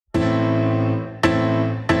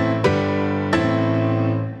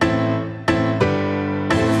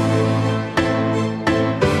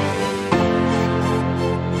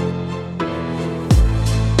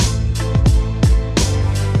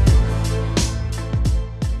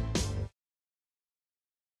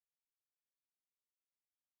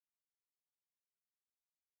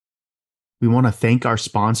we want to thank our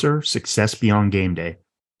sponsor, Success Beyond Game Day.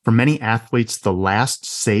 For many athletes, the last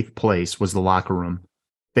safe place was the locker room.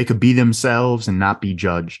 They could be themselves and not be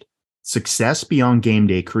judged. Success Beyond Game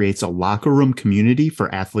Day creates a locker room community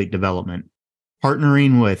for athlete development,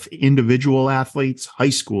 partnering with individual athletes, high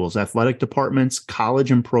schools, athletic departments, college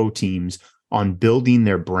and pro teams on building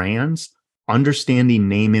their brands, understanding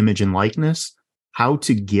name, image, and likeness, how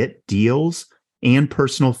to get deals, and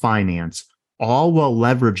personal finance, all while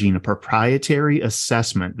leveraging a proprietary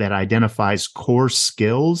assessment that identifies core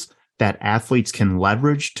skills that athletes can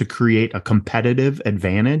leverage to create a competitive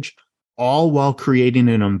advantage, all while creating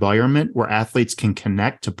an environment where athletes can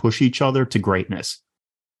connect to push each other to greatness.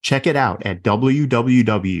 Check it out at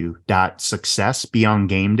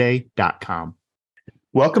www.successbeyondgameday.com.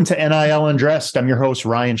 Welcome to NIL Undressed. I'm your host,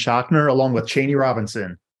 Ryan Schochner, along with Cheney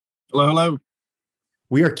Robinson. Hello, hello.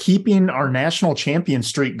 We are keeping our national champion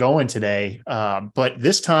streak going today, but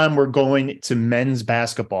this time we're going to men's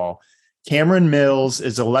basketball. Cameron Mills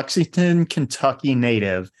is a Lexington, Kentucky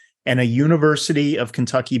native and a University of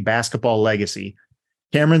Kentucky basketball legacy.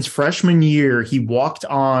 Cameron's freshman year, he walked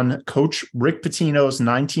on Coach Rick Pitino's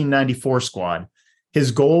 1994 squad.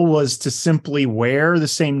 His goal was to simply wear the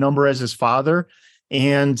same number as his father,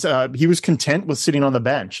 and he was content with sitting on the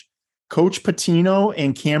bench. Coach Pitino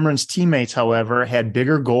and Cameron's teammates, however, had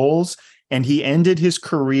bigger goals, and he ended his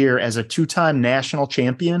career as a two-time national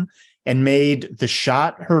champion and made the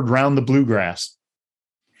shot heard round the bluegrass.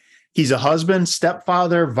 He's a husband,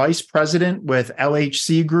 stepfather, vice president with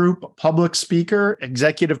LHC Group, public speaker,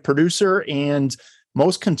 executive producer, and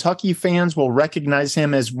most Kentucky fans will recognize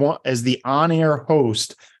him as the on-air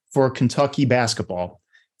host for Kentucky basketball.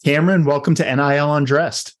 Cameron, welcome to NIL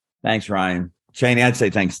Undressed. Thanks, Ryan. Cheney, I'd say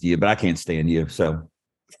thanks to you, but I can't stand you. So,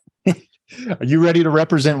 are you ready to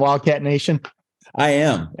represent Wildcat Nation? I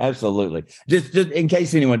am, absolutely. Just in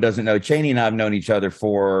case anyone doesn't know, Cheney and I have known each other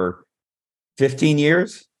for 15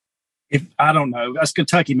 years. If I don't know, that's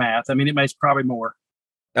Kentucky math. I mean, it makes probably more.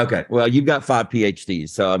 Okay, well, you've got 5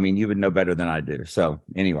 PhDs, so I mean, you would know better than I do. So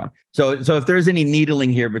anyway, so if there's any needling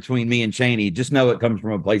here between me and Cheney, just know it comes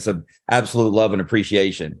from a place of absolute love and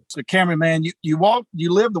appreciation. So Cameron, man, you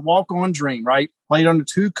lived the walk-on dream, right? Played under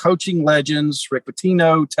two coaching legends, Rick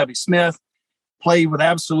Pitino, Tubby Smith. Played with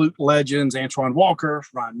absolute legends, Antoine Walker,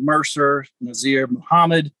 Ron Mercer, Nazir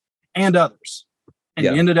Muhammad, and others. And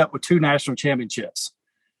You ended up with 2 national championships.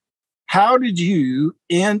 How did you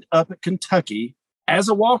end up at Kentucky as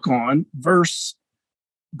a walk-on versus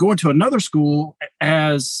going to another school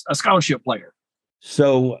as a scholarship player?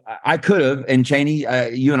 So I could have, and Cheney,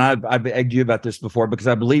 you and I've begged you about this before because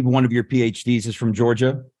I believe one of your PhDs is from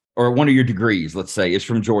Georgia, or one of your degrees, let's say, is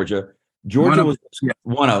from Georgia. Georgia was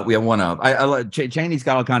one of. Cheney's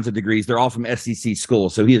got all kinds of degrees. They're all from SEC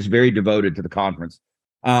schools, so he is very devoted to the conference.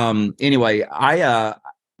 Anyway, I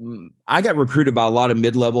got recruited by a lot of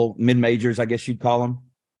mid-majors, I guess you'd call them.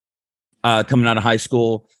 Coming out of high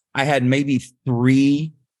school, I had maybe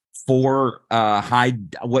 3-4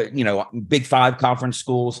 Big 5 conference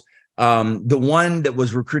schools. The one that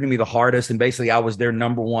was recruiting me the hardest, and basically I was their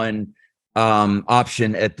number one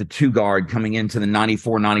option at the 2 guard coming into the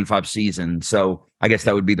 94-95 season. So I guess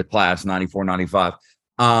that would be the class 94-95.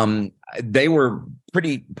 They were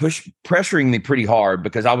pressuring me pretty hard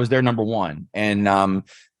because I was their number one. And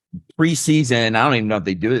preseason, I don't even know if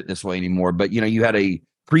they do it this way anymore, but you had a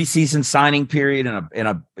preseason signing period and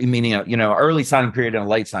early signing period and a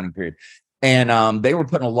late signing period. And they were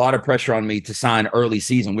putting a lot of pressure on me to sign early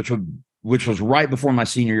season, which was right before my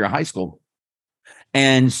senior year of high school.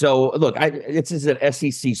 And so, look, this is an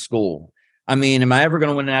SEC school. I mean, am I ever going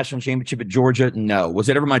to win a national championship at Georgia? No. Was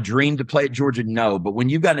it ever my dream to play at Georgia? No. But when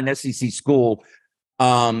you've got an SEC school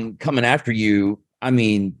coming after you, I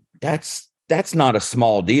mean, that's not a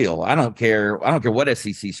small deal. I don't care what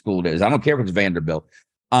SEC school it is. I don't care if it's Vanderbilt.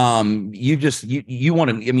 You want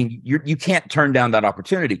to, I mean, you can't turn down that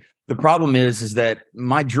opportunity. The problem is that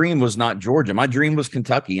my dream was not Georgia. My dream was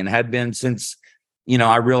Kentucky, and had been since,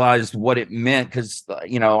 I realized what it meant because,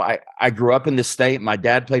 I grew up in this state. My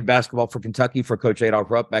dad played basketball for Kentucky for Coach Adolph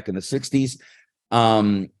Rupp back in the 60s.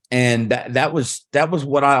 And that was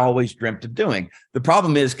what I always dreamt of doing. The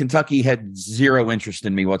problem is Kentucky had zero interest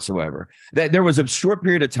in me whatsoever. There was a short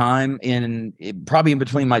period of time probably in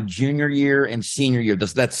between my junior year and senior year,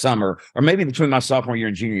 that summer, or maybe between my sophomore year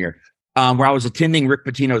and junior year, where I was attending Rick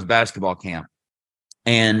Pitino's basketball camp.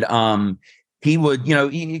 And he would,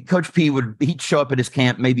 Coach P he'd show up at his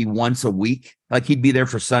camp maybe once a week. Like he'd be there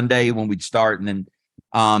for Sunday when we'd start, and then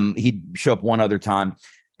he'd show up one other time.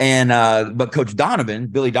 And but Coach Donovan,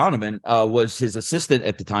 Billy Donovan, was his assistant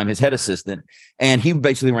at the time, his head assistant, and he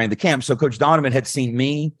basically ran the camp. So Coach Donovan had seen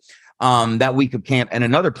me. that week of camp, and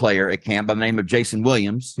another player at camp by the name of Jason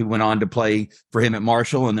Williams, who went on to play for him at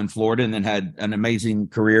Marshall and then Florida, and then had an amazing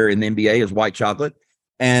career in the NBA as White Chocolate.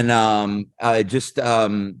 And the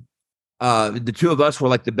two of us were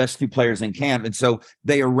like the best two players in camp. And so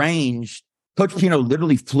they arranged, Coach Pitino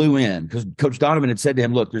literally flew in because Coach Donovan had said to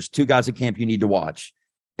him, look, there's two guys at camp you need to watch.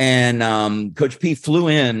 And Coach P flew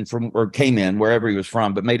in came in wherever he was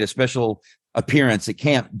from, but made a special appearance at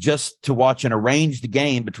camp just to watch an arranged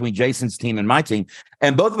game between Jason's team and my team.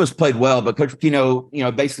 And both of us played well, but Coach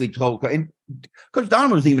Pitino, basically told, and Coach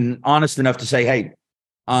Donovan was even honest enough to say, hey,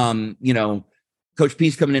 Coach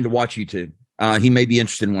P's coming in to watch you two. He may be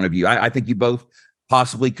interested in one of you. I think you both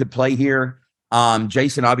possibly could play here.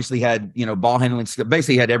 Jason obviously had, ball handling skill,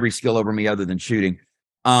 basically had every skill over me other than shooting.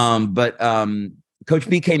 But Coach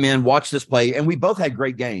P came in, watched us play, and we both had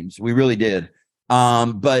great games. We really did.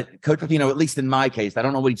 But Coach Pitino, at least in my case, I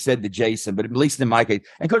don't know what he said to Jason, but at least in my case,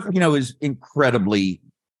 and Coach Pitino is incredibly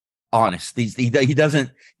honest.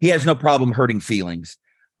 He has no problem hurting feelings.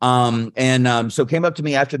 So came up to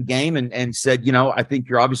me after the game and said, I think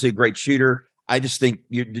you're obviously a great shooter. I just think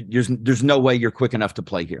there's no way you're quick enough to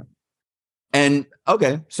play here. And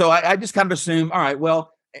okay, so I just kind of assume, all right,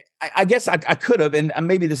 well, I guess I could have, and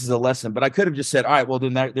maybe this is a lesson, but I could have just said, all right, well,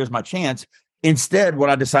 then there's my chance. Instead, what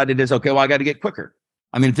I decided is, okay, well, I got to get quicker.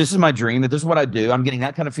 I mean, if this is my dream, if this is what I do, I'm getting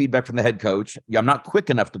that kind of feedback from the head coach. I'm not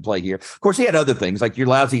quick enough to play here. Of course, he had other things like you're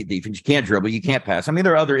lousy at defense, you can't dribble, you can't pass. I mean,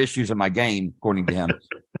 there are other issues in my game, according to him.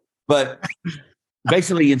 But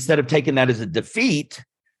basically, instead of taking that as a defeat,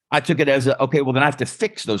 I took it as okay, well, then I have to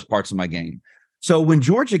fix those parts of my game. So when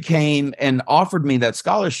Georgia came and offered me that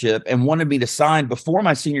scholarship and wanted me to sign before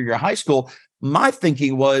my senior year of high school, my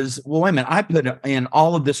thinking was, well, wait a minute, I put in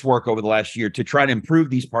all of this work over the last year to try to improve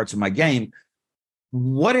these parts of my game.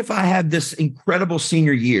 What if I had this incredible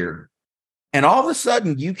senior year and all of a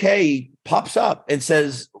sudden UK pops up and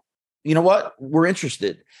says, you know what, we're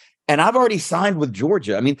interested. And I've already signed with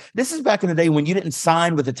Georgia. I mean, this is back in the day when you didn't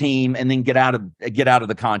sign with a team and then get out of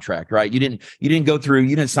the contract, right? You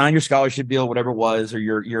didn't sign your scholarship deal, whatever it was, or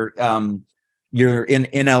your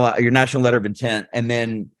national letter of intent, and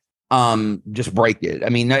then just break it. I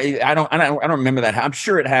mean, I don't remember that. I'm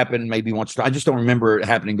sure it happened maybe once. I just don't remember it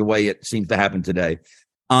happening the way it seems to happen today.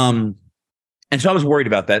 And so I was worried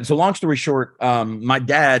about that. And so long story short, my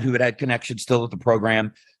dad, who had connections still at the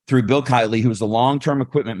program, through Bill Kiley, who was the long-term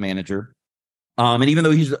equipment manager. And even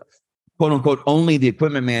though he's quote unquote only the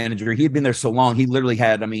equipment manager, he had been there so long, he literally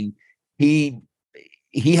had, he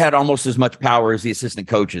had almost as much power as the assistant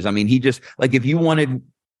coaches. I mean, he just, like, if you wanted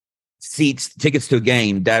tickets to a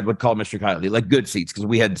game, Dad would call Mr. Kiley, like good seats,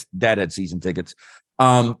 because Dad had season tickets.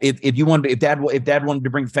 If Dad wanted to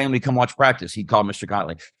bring family to come watch practice, he'd call Mr.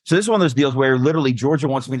 Kiley. So this is one of those deals where literally Georgia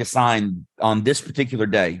wants me to sign on this particular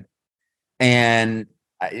day. And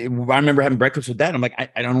I remember having breakfast with Dad. I'm like,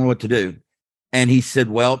 I don't know what to do. And he said,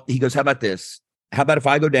 well, he goes, how about this? How about if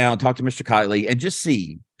I go down, talk to Mr. Kiley and just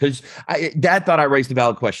see? Because Dad thought I raised a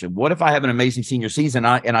valid question. What if I have an amazing senior season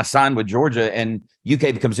and I sign with Georgia and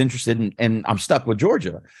UK becomes interested and I'm stuck with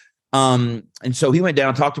Georgia? And so he went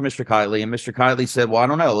down, talked to Mr. Kiley, and Mr. Kiley said, well, I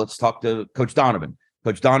don't know. Let's talk to Coach Donovan.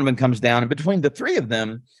 Coach Donovan comes down, and between the three of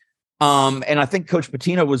them, and I think Coach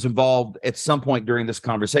Pitino was involved at some point during this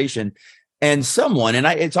conversation. And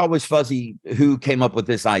it's always fuzzy who came up with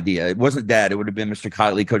this idea. It wasn't Dad. It would have been Mr.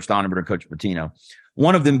 Kiley, Coach Donovan, or Coach Pitino.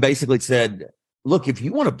 One of them basically said, look, if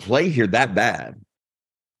you want to play here that bad,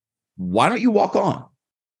 why don't you walk on?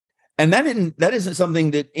 And that isn't something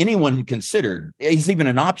that anyone had considered. It's even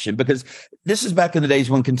an option, because this is back in the days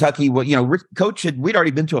when Kentucky, we'd already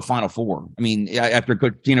been to a Final Four. I mean, after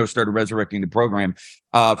Coach Pitino started resurrecting the program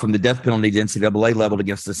from the death penalty to NCAA leveled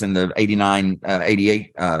against us in the 89,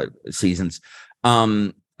 88 seasons.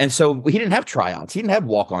 And so he didn't have tryouts. He didn't have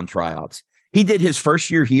walk-on tryouts. He did his first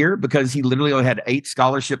year here because he literally only had 8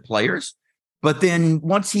 scholarship players. But then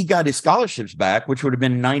once he got his scholarships back, which would have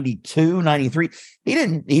been 92, 93, he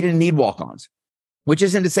didn't need walk-ons, which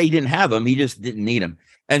isn't to say he didn't have them. He just didn't need them.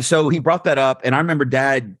 And so he brought that up. And I remember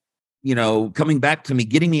Dad, coming back to me,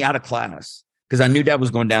 getting me out of class, because I knew Dad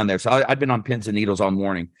was going down there. So I'd been on pins and needles all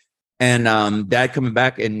morning. And Dad coming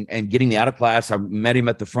back and getting me out of class. I met him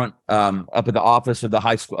at the front, up at the office of the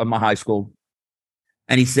high school, of my high school.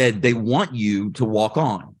 And he said, they want you to walk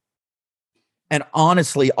on. And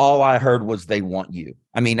honestly, all I heard was they want you.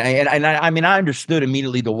 I mean, I understood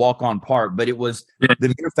immediately the walk-on part, but it was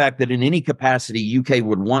the mere fact that in any capacity UK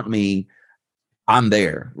would want me, I'm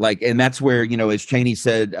there. Like, and that's where, as Chaney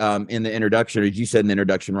said in the introduction, as you said in the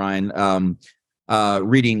introduction, Ryan,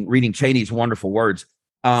 reading Chaney's wonderful words,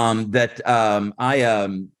 I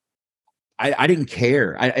I didn't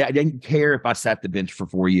care. I didn't care if I sat the bench for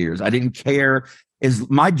 4 years. I didn't care.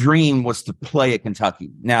 My dream was to play at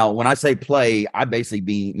Kentucky. Now, when I say play, I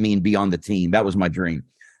basically mean be on the team. That was my dream.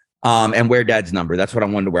 And wear Dad's number. That's what I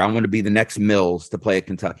wanted to wear. I wanted to be the next Mills to play at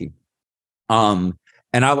Kentucky. And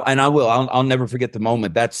I'll never forget the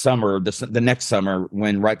moment that summer, the next summer,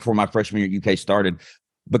 when right before my freshman year at UK started,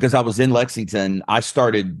 because I was in Lexington. I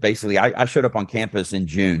started basically, I showed up on campus in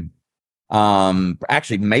June.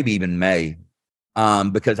 Actually, maybe even May,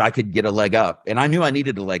 because I could get a leg up, and I knew I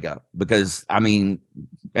needed a leg up because, I mean,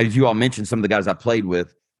 as you all mentioned, some of the guys I played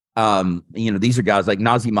with, these are guys like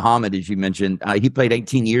Nazr Muhammad, as you mentioned. He played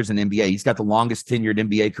 18 years in NBA. He's got the longest tenured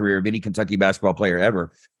NBA career of any Kentucky basketball player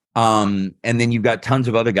ever. And then you've got tons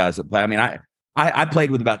of other guys that play. I mean, I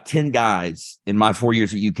played with about 10 guys in my 4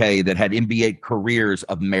 years at UK that had NBA careers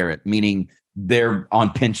of merit, meaning they're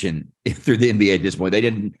on pension through the NBA at this point. They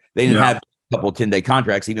didn't have a couple of 10-day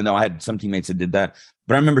contracts, even though I had some teammates that did that.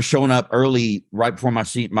 But I remember showing up early, right before my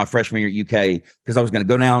freshman year at UK, because I was going to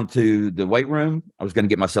go down to the weight room. I was going to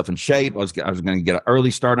get myself in shape. I was going to get an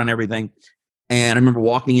early start on everything. And I remember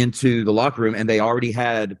walking into the locker room, and they already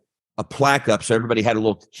had a plaque up. So everybody had a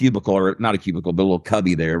little cubicle, or not a cubicle, but a little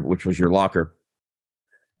cubby there, which was your locker.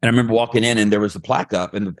 And I remember walking in, and there was a plaque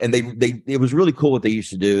up, and it was really cool what they used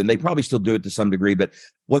to do. And they probably still do it to some degree, but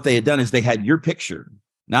what they had done is they had your picture.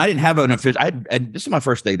 Now, I didn't have an official, and this is my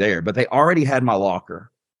first day there, but they already had my locker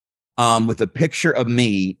with a picture of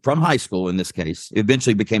me from high school. In this case, it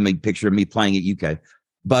eventually became a picture of me playing at UK,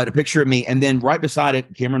 but a picture of me. And then right beside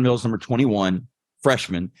it, Cameron Mills, number 21,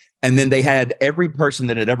 freshman. And then they had every person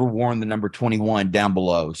that had ever worn the number 21 down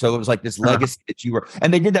below. So it was like this legacy that you were,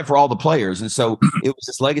 and they did that for all the players. And so it was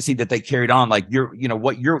this legacy that they carried on. Like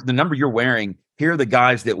the number you're wearing, here are the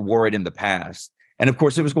guys that wore it in the past. And of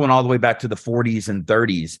course, it was going all the way back to the 40s and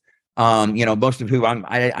 30s. Most of who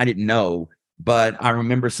I didn't know, but I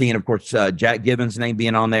remember seeing, of course, Jack Gibbons' name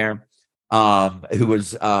being on there, who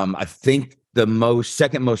was, I think, the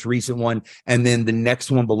second most recent one. And then the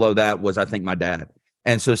next one below that was, I think, my dad.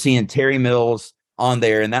 And so seeing Terry Mills on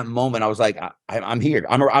there in that moment, I was like, I'm here.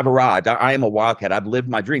 I've arrived. I am a Wildcat. I've lived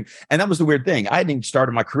my dream. And that was the weird thing. I hadn't even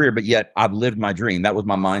started my career, but yet I've lived my dream. That was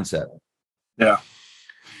my mindset. Yeah.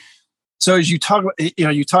 So as you talk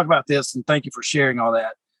about this, and thank you for sharing all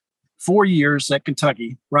that. 4 years at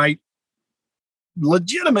Kentucky, right?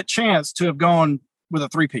 Legitimate chance to have gone with a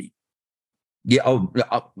three-peat. Yeah. Oh,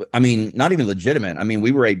 I mean, not even legitimate. I mean,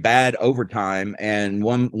 we were a bad overtime, and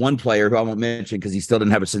one player who I won't mention because he still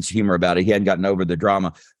didn't have a sense of humor about it. He hadn't gotten over the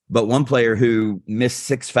drama, but one player who missed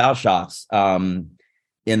 6 foul shots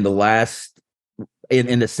in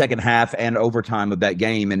the second half and overtime of that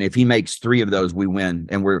game. And if he makes 3 of those, we win.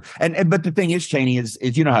 But the thing is, Chaney, is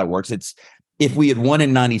you know how it works. It's, if we had won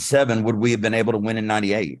in 97, would we have been able to win in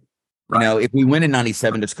 98? Right. If we win in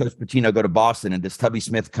 97, does Coach Pitino go to Boston, and does Tubby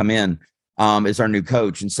Smith come in as our new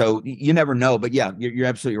coach? And so you never know, but yeah, you're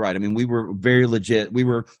absolutely right. I mean, we were very legit. We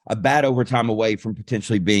were a bad overtime away from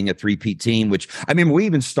potentially being a three-peat team, which I mean, we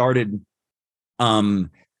even started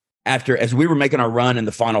as we were making our run in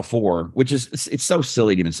the Final Four, which is, it's so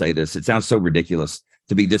silly to even say this. It sounds so ridiculous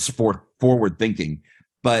to be this forward thinking,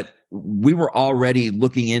 but we were already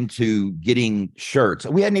looking into getting shirts.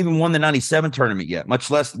 We hadn't even won the 97 tournament yet, much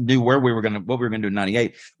less knew what we were going to do in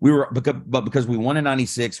 98. Because we won in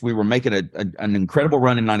 96, we were making an incredible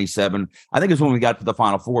run in 97. I think it's when we got to the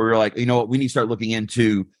Final Four, we were like, you know what, we need to start looking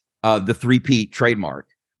into the three-peat trademark,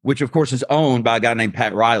 which of course is owned by a guy named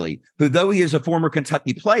Pat Riley, who, though he is a former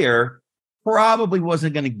Kentucky player, probably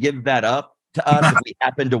wasn't going to give that up to us if we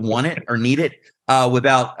happened to want it or need it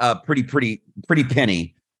without a pretty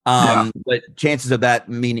penny. But chances of that,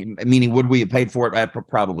 meaning would we have paid for it? I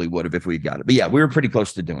probably would have if we got it. But yeah, we were pretty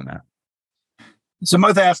close to doing that. So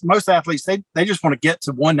most athletes, they just want to get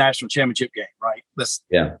to one national championship game, right? Let's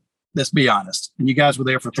be honest. And you guys were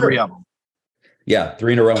there for 3 of them. Yeah,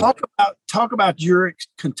 3 in a row. Talk about your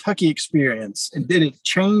Kentucky experience, and did it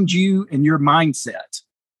change you and your mindset?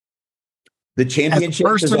 The championship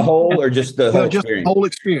as a whole, or just the whole experience? The whole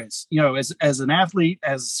experience. As an athlete,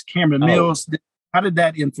 as Cameron Mills, how did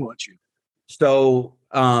that influence you? So,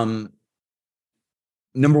 number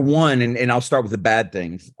one, and I'll start with the bad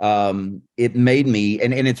things. It made me,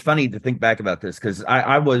 and it's funny to think back about this because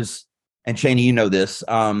I was, and Chaney, you know this.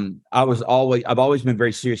 I've always been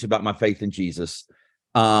very serious about my faith in Jesus.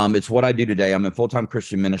 It's what I do today. I'm in full-time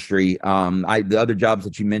Christian ministry. The other jobs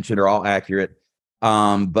that you mentioned are all accurate.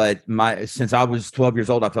 But since I was 12 years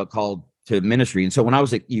old, I felt called to ministry. And so when I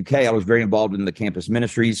was at UK, I was very involved in the campus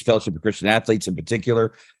ministries, Fellowship of Christian Athletes in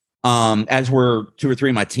particular, as were 2 or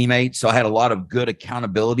 3 of my teammates. So I had a lot of good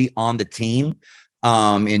accountability on the team.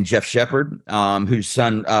 in Jeff Shepard, whose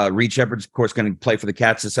son, Reed Shepard's, of course, going to play for the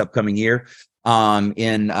Cats this upcoming year.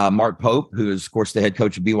 In Mark Pope, who is, of course, the head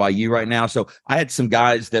coach of BYU right now. So I had some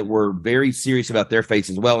guys that were very serious about their faith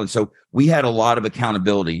as well. And so we had a lot of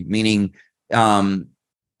accountability, meaning,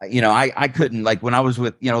 I couldn't, like when I was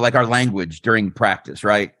with, like our language during practice,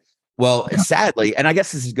 right? Well, sadly, and I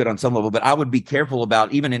guess this is good on some level, but I would be careful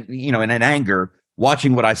about even in an anger,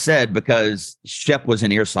 watching what I said, because Shep was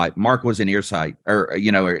in earsight, Mark was in earsight,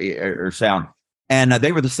 or sound. And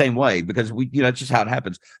they were the same way, because it's just how it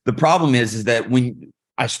happens. The problem is that when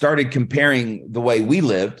I started comparing the way we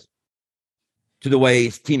lived to the way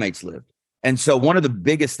his teammates lived. And so one of the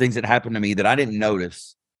biggest things that happened to me that I didn't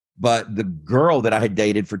notice, but the girl that I had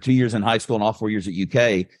dated for 2 years in high school and all 4 years at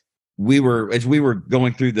UK, as we were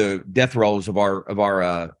going through the death rolls of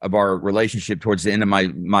our relationship towards the end of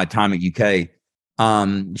my time at UK,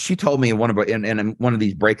 she told me in one of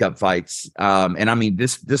these breakup fights, and I mean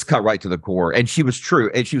this cut right to the core, and she was true,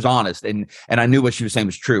 and she was honest, and I knew what she was saying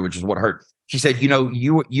was true, which is what hurt. She said,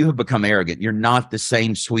 you have become arrogant. You're not the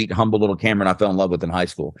same sweet, humble little Cameron I fell in love with in high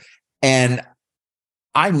school. And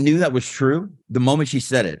I knew that was true the moment she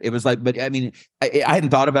said it. It was like, but I mean, I hadn't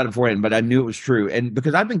thought about it beforehand, but I knew it was true. And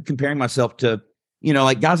because I've been comparing myself to,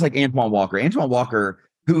 like guys like Antoine Walker,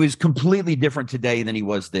 who is completely different today than he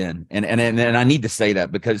was then. And I need to say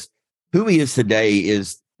that, because who he is today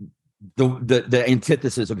is the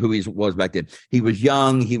antithesis of who he was back then. He was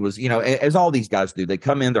young. He was, as all these guys do, they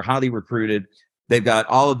come in, they're highly recruited. They've got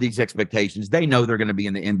all of these expectations. They know they're going to be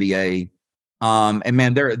in the NBA. And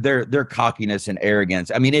man, their cockiness and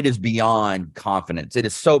arrogance, I mean, it is beyond confidence. It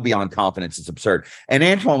is so beyond confidence. It's absurd. And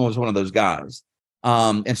Antoine was one of those guys.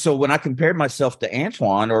 And so when I compared myself to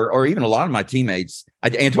Antoine or even a lot of my teammates,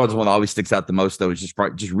 Antoine's the one that always sticks out the most, though, is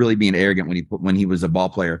just really being arrogant when he was a ball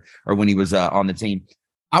player or when he was on the team.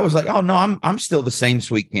 I was like, oh no, I'm still the same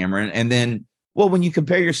sweet Cameron. And then, well, when you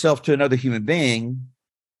compare yourself to another human being,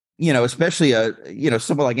 especially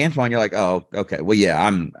someone like Antoine, you're like, oh, okay, well, yeah,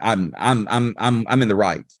 I'm in the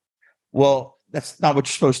right. Well, that's not what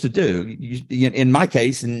you're supposed to do. In my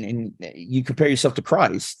case, and you compare yourself to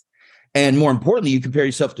Christ. And more importantly, you compare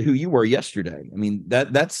yourself to who you were yesterday. I mean,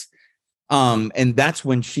 that's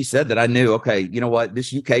when she said that, I knew, okay, you know what,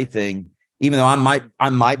 this UK thing, even though I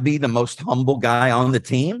might be the most humble guy on the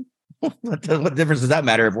team, what difference does that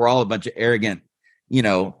matter if we're all a bunch of arrogant,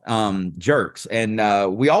 jerks? And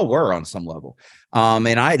we all were on some level.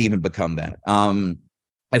 And I had even become that,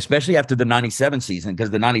 especially after the 97 season, because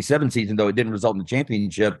the 97 season, though it didn't result in the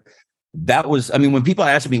championship, that was, I mean, when people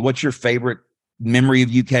ask me, what's your favorite memory of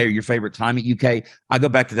UK or your favorite time at UK, I go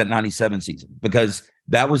back to that 97 season, because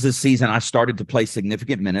that was the season I started to play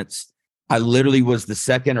significant minutes. I literally was the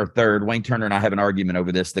second or third. Wayne Turner and I have an argument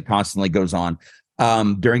over this that constantly goes on.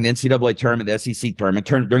 During the NCAA tournament, the SEC tournament,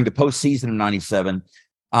 during the postseason of 97,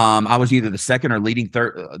 I was either the second or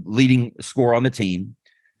leading scorer on the team.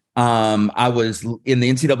 I was in the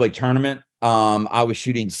NCAA tournament. I was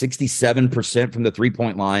shooting 67% from the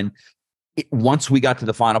 3-point line once we got to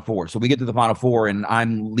the Final Four. So we get to the Final Four, and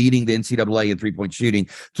I'm leading the NCAA in 3-point shooting,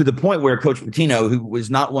 to the point where Coach Pitino, who was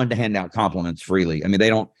not one to hand out compliments freely. I mean,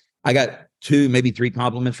 I got 2, maybe 3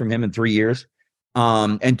 compliments from him in 3 years.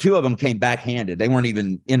 And 2 of them came backhanded. They weren't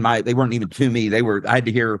even to me. I had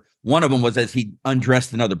to hear, one of them was as he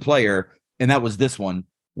undressed another player. And that was this one,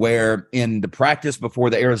 where in the practice before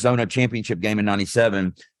the Arizona championship game in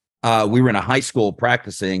 97, we were in a high school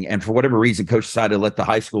practicing. And for whatever reason, coach decided to let the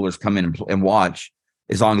high schoolers come in and watch,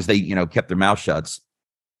 as long as they, kept their mouth shut.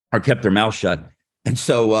 And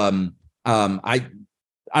so, I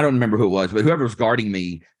don't remember who it was, but whoever was guarding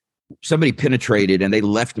me, somebody penetrated and they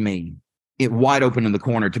left me wide open in the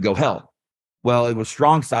corner to go help. Well, it was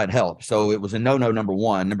strong side help. So it was a no, number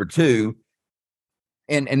one. Number two,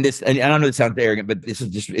 and I know it sounds arrogant, but this is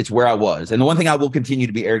just, it's where I was. And the one thing I will continue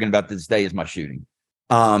to be arrogant about to this day is my shooting.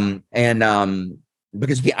 Because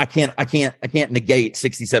I can't negate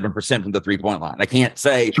 67% from the 3-point line. I can't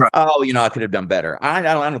say, right, oh, I could have done better. I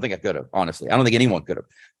don't think I could have, honestly. I don't think anyone could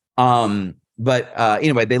have. But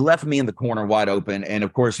anyway, they left me in the corner wide open. And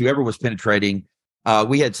of course, whoever was penetrating,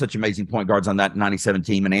 we had such amazing point guards on that 97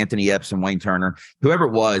 team, and Anthony Epps and Wayne Turner, whoever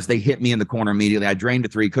it was, they hit me in the corner immediately. I drained a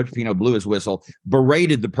 3. Coach Pino blew his whistle,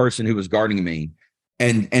 berated the person who was guarding me.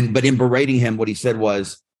 But in berating him, what he said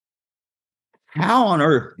was, how on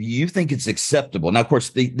earth do you think it's acceptable? Now, of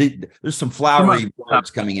course, there's some flowery words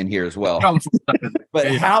coming in here as well.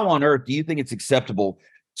 But how on earth do you think it's acceptable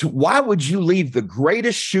why would you leave the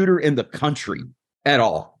greatest shooter in the country at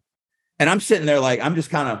all? And I'm sitting there like, I'm just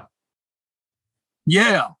kind of,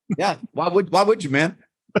 yeah. Why would you, man?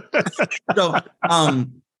 So,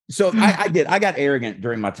 So I did. I got arrogant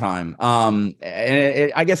during my time.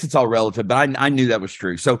 I guess it's all relative, but I knew that was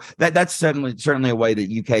true. So that's certainly a way that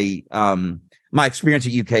UK, my experience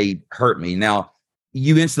at UK hurt me. Now,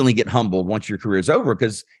 you instantly get humbled once your career is over,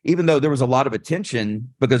 because even though there was a lot of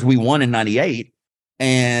attention because we won in '98,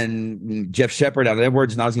 and Jeff Shepard, Allen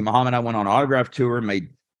Edwards, Nazr Mohammed, I went on an autograph tour,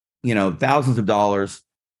 made thousands of dollars.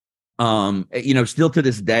 Still to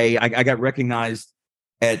this day, I got recognized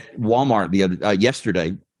at Walmart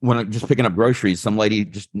yesterday when I'm just picking up groceries. Some lady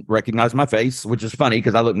just recognized my face, which is funny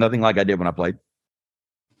because I look nothing like I did when I played.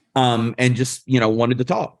 And just wanted to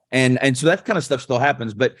talk, and so that kind of stuff still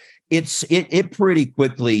happens, but it pretty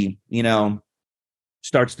quickly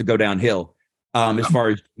starts to go downhill. As far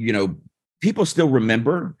as people still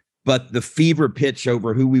remember, but the fever pitch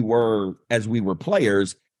over who we were as we were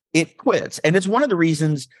players, it quits, and it's one of the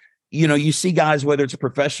reasons you see guys, whether it's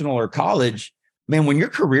professional or college, man, when your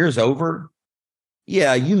career's over,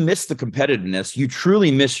 yeah, you miss the competitiveness. You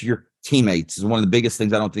truly miss your teammates. Is one of the biggest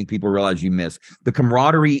things I don't think people realize you miss. The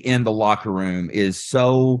camaraderie in the locker room is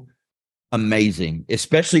so amazing,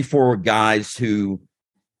 especially for guys who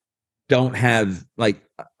don't have like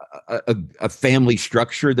a family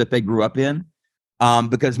structure that they grew up in.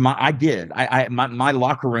 Because my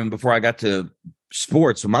locker room before I got to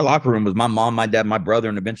sports, my locker room was my mom, my dad, my brother,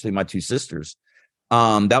 and eventually my two sisters.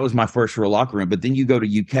 That was my first real locker room. But then you go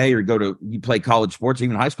to UK or you play college sports,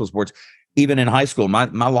 even high school sports. Even in high school,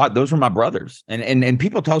 those were my brothers, and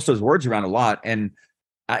people toss those words around a lot. And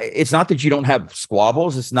it's not that you don't have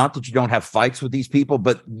squabbles, it's not that you don't have fights with these people,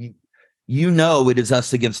 but it is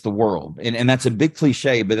us against the world, and that's a big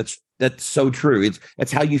cliche, but that's so true.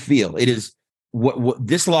 That's how you feel. It is what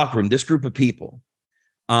this locker room, this group of people.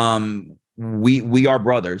 We are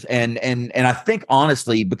brothers, and I think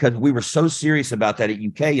honestly, because we were so serious about that at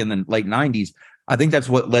UK in the late '90s, I think that's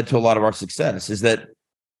what led to a lot of our success. Is that.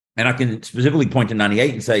 And I can specifically point to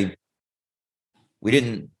 '98 and say, we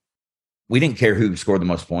didn't care who scored the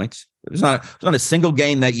most points. It was not a single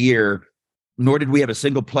game that year, nor did we have a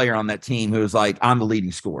single player on that team who was like, I'm the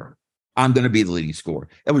leading scorer. I'm going to be the leading scorer.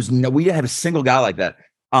 We didn't have a single guy like that.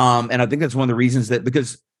 And I think that's one of the reasons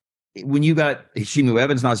because when you got Shimu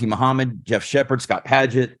Evans, Nazr Mohammed, Jeff Shepard, Scott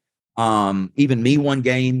Padgett, even me one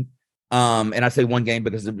game, and I say one game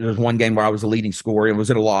because there was one game where I was the leading scorer. It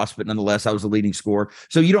was at a loss, but nonetheless, I was the leading scorer.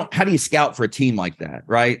 So how do you scout for a team like that,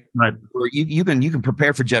 right? Right. Or you can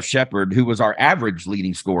prepare for Jeff Shepard, who was our average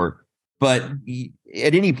leading scorer, but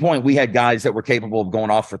at any point we had guys that were capable of going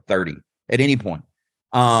off for 30 at any point.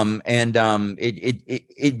 It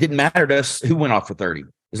didn't matter to us who went off for 30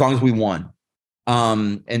 as long as we won.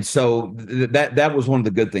 And so that was one of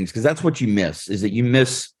the good things, because that's what you miss, is that you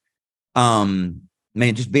miss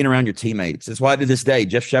man, just being around your teammates. That's why to this day,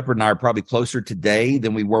 Jeff Shepard and I are probably closer today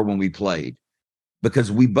than we were when we played, because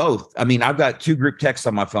I've got two group texts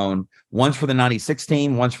on my phone. One's for the 96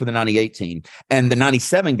 team, one's for the 98 team. And the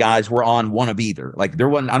 97 guys were on one of either. Like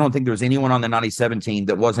I don't think there was anyone on the 97 team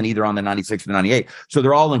that wasn't either on the 96 or the 98. So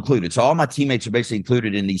they're all included. So all my teammates are basically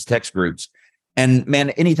included in these text groups. And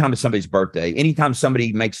man, anytime it's somebody's birthday, anytime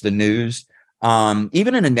somebody makes the news,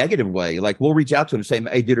 even in a negative way, like we'll reach out to them and say,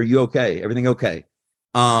 hey, dude, are you okay? Everything okay?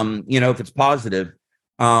 If it's positive,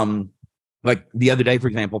 like the other day, for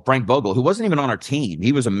example, Frank Vogel, who wasn't even on our team,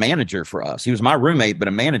 he was a manager for us. He was my roommate, but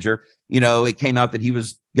a manager. It came out that he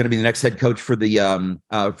was going to be the next head coach for the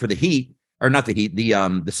Heat, or not the Heat,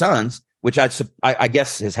 the Suns, which I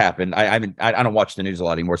guess has happened. I don't watch the news a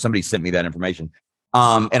lot anymore. Somebody sent me that information,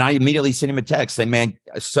 and I immediately sent him a text saying, "Man,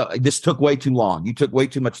 so this took way too long. You took way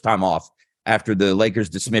too much time off after the Lakers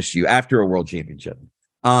dismissed you after a world championship."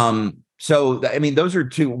 So, those are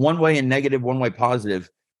two, one way in negative, one way positive.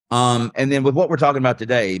 And then with what we're talking about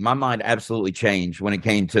today, my mind absolutely changed when it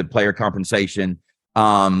came to player compensation,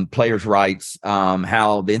 players' rights,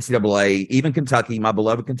 how the NCAA, even Kentucky, my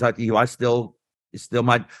beloved Kentucky, who I still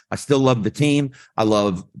love the team. I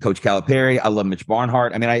love Coach Calipari. I love Mitch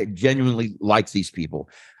Barnhart. I genuinely like these people.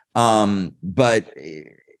 But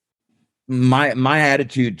my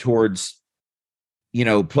attitude towards,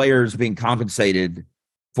 players being compensated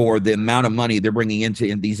for the amount of money they're bringing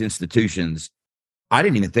in these institutions, I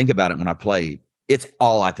didn't even think about it when I played. It's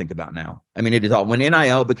all I think about now. It is all. When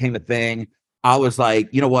NIL became a thing, I was like,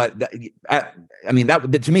 you know what? That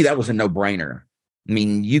to me, that was a no-brainer.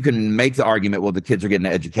 You can make the argument, well, the kids are getting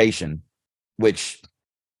an education, which,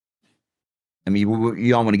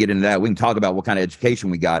 you all want to get into that. We can talk about what kind of education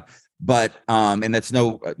we got, but and that's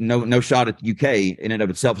no shot at the UK in and of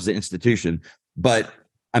itself as an institution, but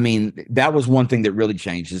that was one thing that really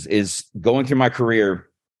changed is going through my career.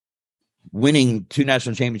 winning 2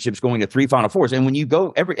 national championships, going to 3 Final Fours. And when you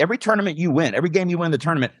go every tournament you win, every game you win the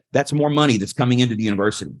tournament, that's more money that's coming into the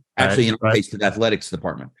university, actually in the case to the athletics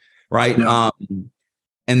department. Right. Yeah.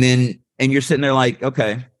 And you're sitting there like,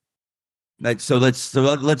 okay, let's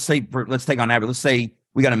take on average, let's say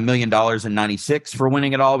we got $1 million in 96 for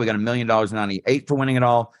winning it all. We got $1 million in 98 for winning it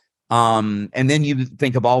all. And then you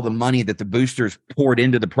think of all the money that the boosters poured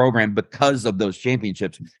into the program because of those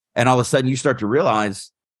championships. And all of a sudden you start to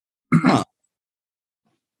realize,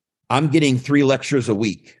 I'm getting 3 lectures a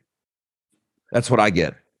week. That's what I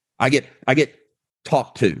get. I get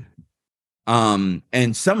talked to.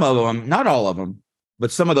 And some of them, not all of them,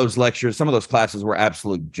 but some of those lectures, some of those classes were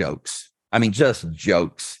absolute jokes. I mean, just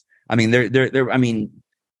jokes. I mean,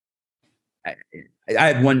 I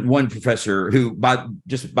had one professor who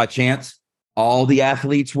by chance, all the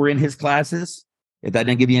athletes were in his classes. If that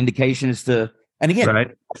didn't give you indication as to, and again,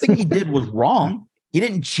 Right. I think he did was wrong. He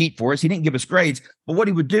didn't cheat for us. He didn't give us grades. But what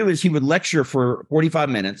he would do is he would lecture for 45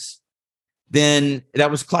 minutes. Then that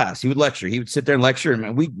was class. He would lecture. He would sit there and lecture.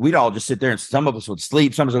 And we'd all just sit there, and some of us would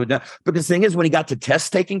sleep. Some of us would not. But the thing is, when he got to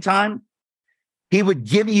test taking time, he would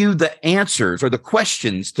give you the answers or the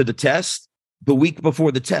questions to the test the week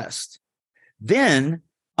before the test. Then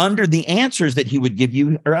under the answers that he would give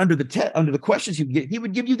you, or under the questions he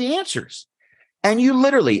would give you the answers. And you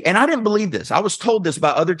literally, and I didn't believe this. I was told this by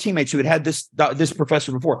other teammates who had this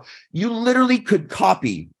professor before. You literally could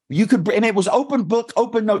copy. And it was open book,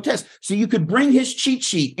 open note test. So you could bring his cheat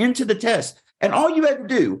sheet into the test. And all you had to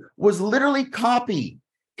do was literally copy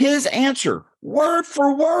his answer word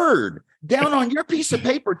for word down on your piece of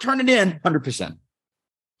paper, turn it in 100%.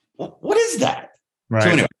 What is that? Right. So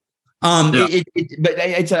anyway,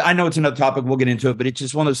 I know it's another topic. We'll get into it, but it's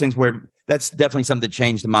just one of those things where that's definitely something that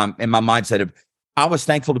changed in my mindset of, I was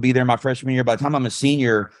thankful to be there my freshman year. By the time I'm a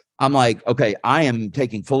senior, I'm like, okay, I am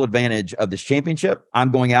taking full advantage of this championship.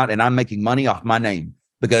 I'm going out and I'm making money off my name,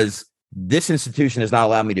 because this institution has not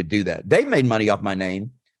allowed me to do that. They've made money off my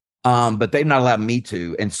name, but they've not allowed me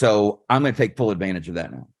to. And so I'm going to take full advantage of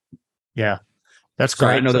that now. Yeah, that's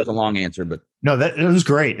Sorry, great. I know that's a long answer, but No, it was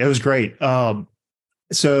great. It was great.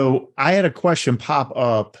 So I had a question pop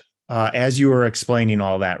up as you were explaining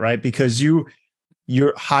all that, right? Because you're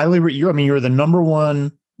you're the number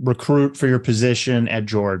one recruit for your position at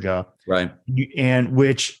Georgia, right? And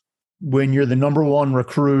which, when you're the number one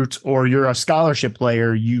recruit or you're a scholarship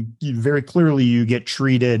player, you very clearly you get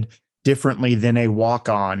treated differently than a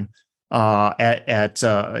walk-on at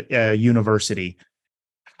a university.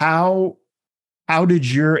 How did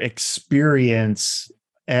your experience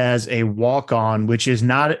as a walk-on, which is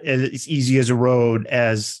not as easy as a road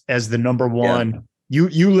as the number one? Yeah.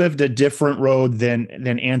 You lived a different road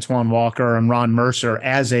than Antoine Walker and Ron Mercer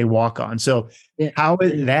as a walk-on. So how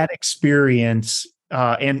is that experience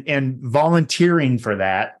and volunteering for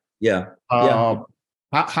that? Yeah. What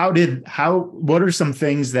are some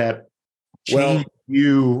things that changed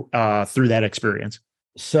you through that experience?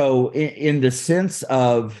 So in the sense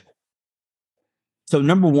of, so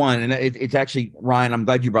number one, and it's actually, Ryan, I'm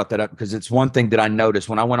glad you brought that up, because it's one thing that I noticed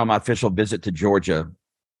when I went on my official visit to Georgia.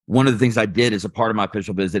 One of the things I did as a part of my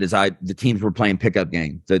official visit is the teams were playing pickup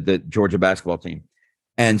games, the Georgia basketball team.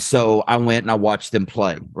 And so I went and I watched them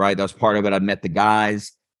play, right? That was part of it. I met the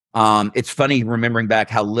guys. It's funny remembering back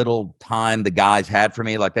how little time the guys had for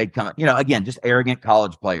me. Like they'd come, again, just arrogant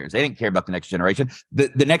college players. They didn't care about the next generation.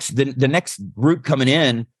 The next group coming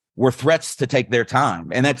in were threats to take their time.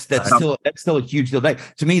 And that's still a huge deal today.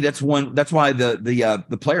 To me, that's why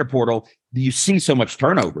the player portal, you see so much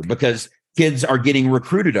turnover, because kids are getting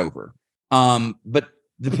recruited over. But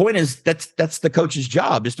the point is that's the coach's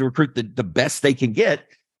job, is to recruit the best they can get.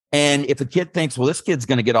 And if a kid thinks, well, this kid's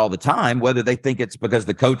going to get all the time, whether they think it's because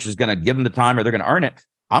the coach is going to give them the time or they're going to earn it,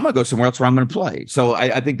 I'm going to go somewhere else where I'm going to play. So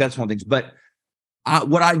I think that's one of the things. But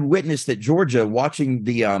what I witnessed at Georgia watching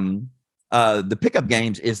the pickup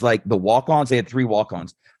games is like the walk-ons. They had 3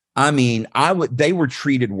 walk-ons. I mean, they were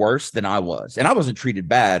treated worse than I was, and I wasn't treated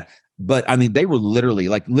bad. But I mean, they were literally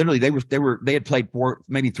they had played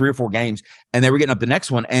maybe 3 or 4 games, and they were getting up the next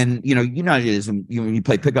one. And United is, when you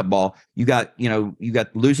play pickup ball, you got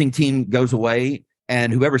losing team goes away,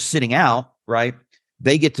 and whoever's sitting out, right,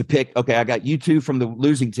 they get to pick. Okay, I got you 2 from the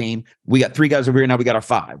losing team. We got 3 guys over here. Now we got our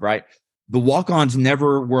 5, right? The walk-ons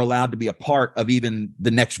never were allowed to be a part of even the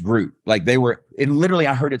next group. Like they were, and literally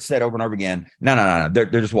I heard it said over and over again, no, they're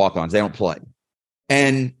just walk-ons. They don't play.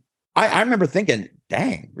 And I remember thinking,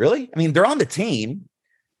 dang, really? I mean, they're on the team,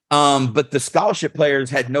 but the scholarship players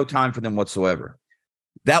had no time for them whatsoever.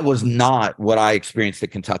 That was not what I experienced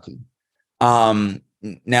at Kentucky.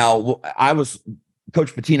 Now, I was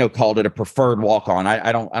Coach Pitino called it a preferred walk-on.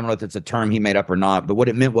 I don't know if it's a term he made up or not, but what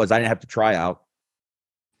it meant was I didn't have to try out.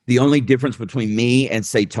 The only difference between me and,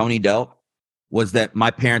 say, Tony Delk was that my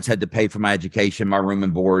parents had to pay for my education, my room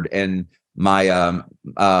and board, and my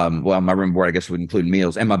my room and board, I guess, would include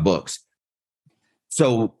meals and my books.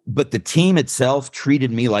 So, but the team itself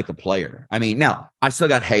treated me like a player. I mean, now I still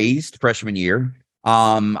got hazed freshman year.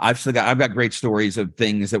 I've got great stories of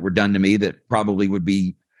things that were done to me that probably would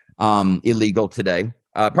be illegal today.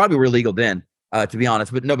 Probably were illegal then, to be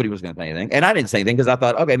honest, but nobody was going to say anything. And I didn't say anything because I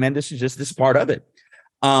thought, okay, man, this is part of it.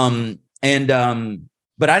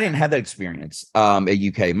 But I didn't have that experience at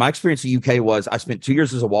UK. My experience at UK was I spent 2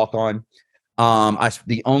 years as a walk-on.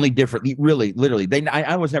 The only different, really, literally,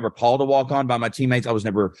 I was never called a walk-on by my teammates. I was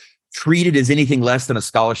never treated as anything less than a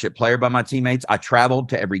scholarship player by my teammates. I traveled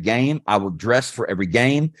to every game. I would dress for every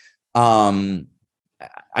game. I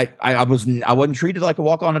wasn't treated like a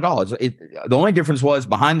walk-on at all. The only difference was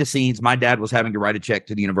behind the scenes, my dad was having to write a check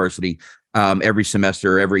to the university every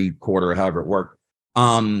semester, every quarter, however it worked.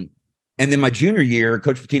 And then my junior year,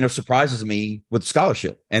 Coach Pitino surprises me with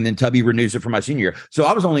scholarship, and then Tubby renews it for my senior year. So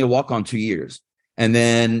I was only a walk-on 2 years. And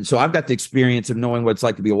then, so I've got the experience of knowing what it's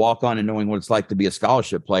like to be a walk-on and knowing what it's like to be a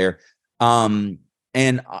scholarship player. And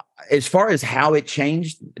as far as how it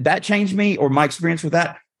changed me, or my experience with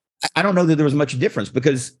that, I don't know that there was much difference,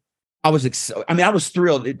 because I was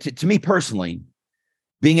thrilled to me personally,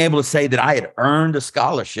 being able to say that I had earned a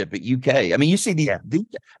scholarship at UK. I mean, you see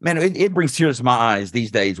man, it brings tears to my eyes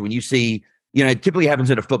these days when you see, it typically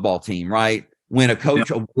happens at a football team, right? When a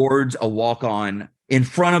coach awards a walk-on in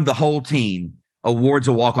front of the whole team, awards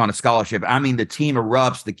a walk-on a scholarship. I mean, the team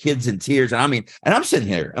erupts, the kid's in tears. And I'm sitting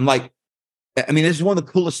here, I'm like, this is one of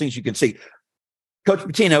the coolest things you can see. Coach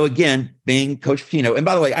Pitino, again, being Coach Pitino. And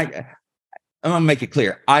by the way, I'm going to make it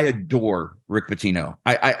clear. I adore Rick Pitino.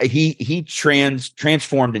 He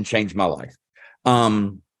transformed and changed my life.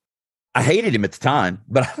 I hated him at the time,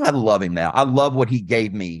 but I love him now. I love what he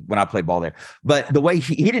gave me when I played ball there. But the way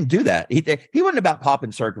he didn't do that. He wasn't about pop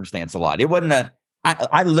and circumstance a lot. It wasn't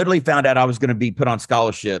I literally found out I was going to be put on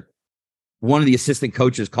scholarship. One of the assistant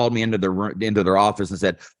coaches called me into their office and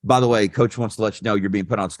said, "By the way, coach wants to let you know you're being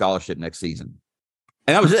put on scholarship next season."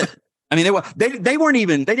 And that was it. I mean, they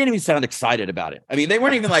didn't even sound excited about it. I mean, they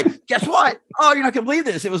weren't even like, "Guess what? Oh, you're not gonna believe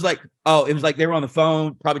this." It was like they were on the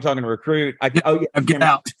phone, probably talking to a recruit. Get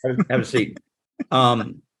out. Have a seat.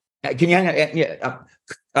 Can you hang out?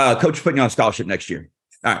 Coach putting you on scholarship next year.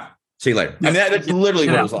 All right. See you later. I mean, that's literally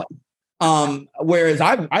what it was like. Whereas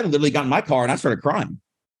I literally got in my car and I started crying,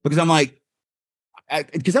 because I'm like,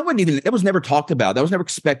 because that was never talked about. That was never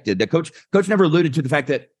expected. That coach never alluded to the fact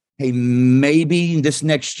that, hey, maybe this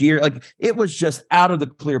next year, like, it was just out of the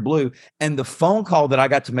clear blue. And the phone call that I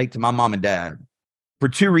got to make to my mom and dad, for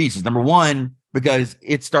two reasons. Number one, because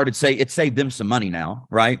it saved them some money now,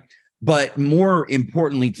 right? But more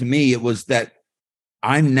importantly to me, it was that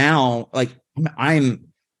I'm now like, I've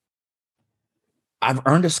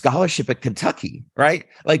earned a scholarship at Kentucky, right?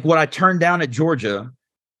 Like, what I turned down at Georgia,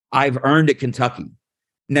 I've earned at Kentucky.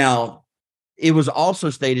 Now, it was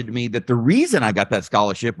also stated to me that the reason I got that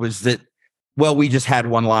scholarship was that, well, we just had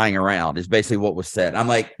one lying around, is basically what was said. I'm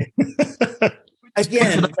like,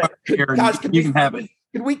 again, guys, you can have it.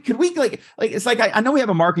 Could we like it's like, I know we have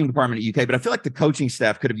a marketing department at UK, but I feel like the coaching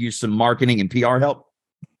staff could have used some marketing and PR help.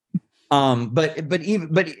 But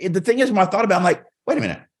the thing is, when I thought about it, I'm like, wait a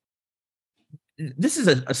minute. This is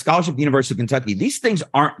a scholarship at the University of Kentucky. These things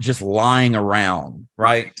aren't just lying around,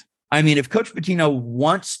 right? I mean, if Coach Pitino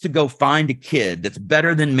wants to go find a kid that's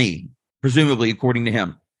better than me, presumably according to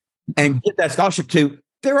him, and get that scholarship to,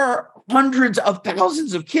 there are hundreds of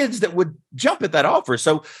thousands of kids that would jump at that offer.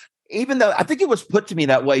 So even though I think it was put to me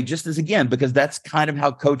that way, just as, again, because that's kind of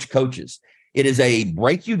how coach coaches. It is a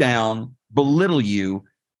break you down, belittle you,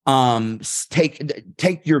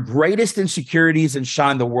 take your greatest insecurities and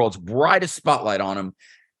shine the world's brightest spotlight on them,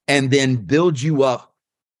 and then build you up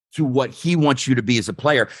to what he wants you to be as a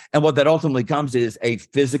player. And what that ultimately comes is a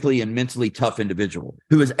physically and mentally tough individual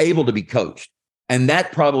who is able to be coached. And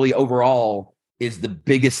that probably overall is the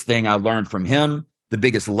biggest thing I learned from him. The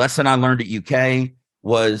biggest lesson I learned at UK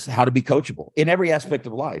was how to be coachable in every aspect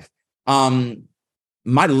of life.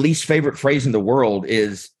 My least favorite phrase in the world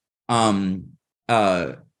is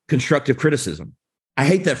constructive criticism. I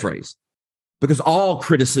hate that phrase, because all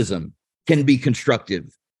criticism can be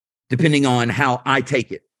constructive depending on how I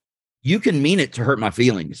take it. You can mean it to hurt my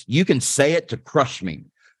feelings. You can say it to crush me.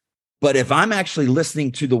 But if I'm actually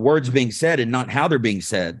listening to the words being said and not how they're being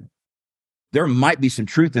said, there might be some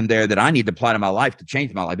truth in there that I need to apply to my life to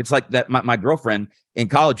change my life. It's like that my girlfriend in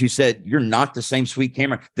college who said, "You're not the same sweet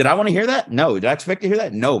Cameron." Did I want to hear that? No. Did I expect to hear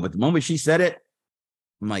that? No. But the moment she said it,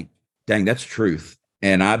 I'm like, dang, that's truth.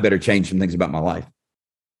 And I better change some things about my life.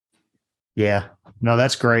 Yeah, no,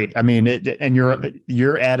 that's great. I mean, and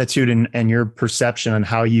your attitude and your perception and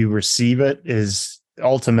how you receive it is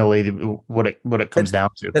ultimately what it comes down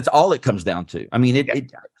to. That's all it comes down to. I mean,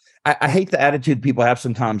 I hate the attitude people have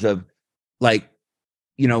sometimes of like,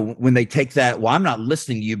 when they take that, well, I'm not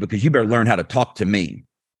listening to you because you better learn how to talk to me.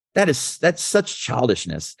 That's such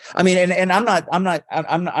childishness. I mean, and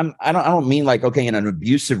I don't mean like, okay, in an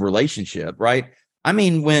abusive relationship, right? I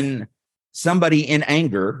mean, when somebody in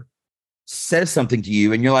anger says something to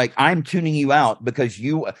you and you're like, I'm tuning you out because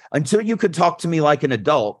until you could talk to me like an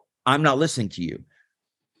adult, I'm not listening to you.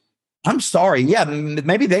 I'm sorry. Yeah,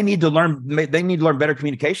 maybe they need to learn better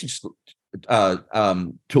communication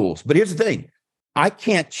tools. But here's the thing. I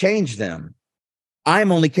can't change them.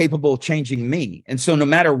 I'm only capable of changing me. And so no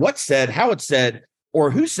matter what's said, how it's said,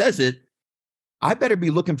 or who says it, I better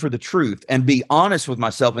be looking for the truth and be honest with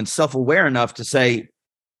myself and self-aware enough to say,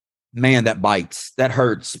 man, that bites, that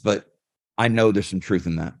hurts, but I know there's some truth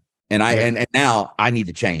in that. And and now I need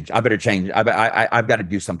to change. I better change. I've got to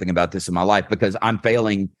do something about this in my life because I'm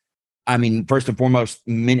failing. I mean, first and foremost,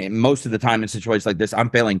 most of the time in situations like this, I'm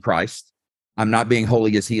failing Christ. I'm not being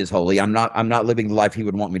holy as he is holy. I'm not living the life he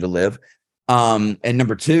would want me to live. And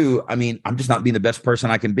number two, I mean, I'm just not being the best person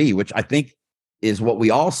I can be, which I think is what we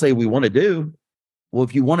all say we want to do. Well,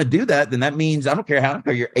 if you want to do that, then that means I don't care how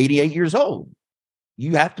you're 88 years old.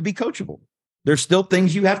 You have to be coachable. There's still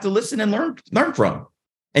things you have to listen and learn from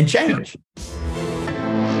and change.